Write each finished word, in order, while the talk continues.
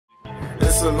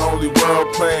it's a lonely world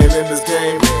playing in this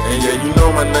game. And yeah, you know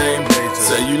my name,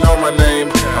 say you know my name.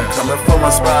 I'm coming from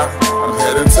my spot, I'm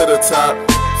heading to the top.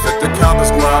 Fit the count the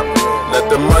squad, let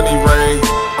the money rain.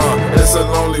 It's a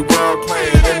lonely world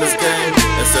playing in this game.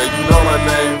 And say you know my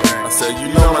name, I say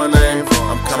you know my name.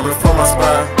 I'm coming from my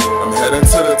spot, I'm heading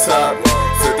to the top.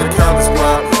 Fit the count the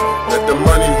squad, let the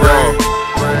money rain.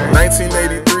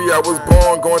 1983, I was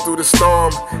born, going through the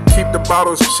storm. Keep the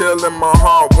bottles chill and my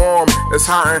heart warm. It's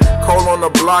hot and cold on the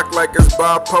block like it's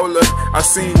bipolar. I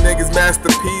see niggas Master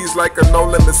P's like a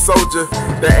no-limit soldier.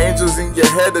 The angels in your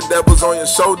head, the devil's on your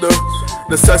shoulder.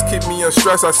 The sex keep me in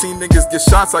stress, I see niggas get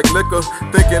shots like liquor.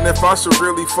 Thinking if I should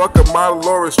really fuck a model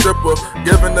or a stripper.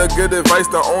 Giving her good advice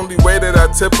the only way that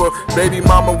I tip her. Baby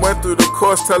mama went through the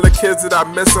course, tell the kids that I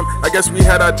miss them. I guess we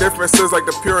had our differences like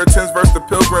the Puritans versus the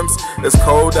Pilgrims. It's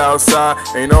cold outside,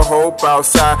 ain't no hope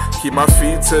outside. Keep my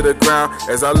feet to the ground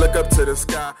as I look up to the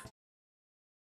sky.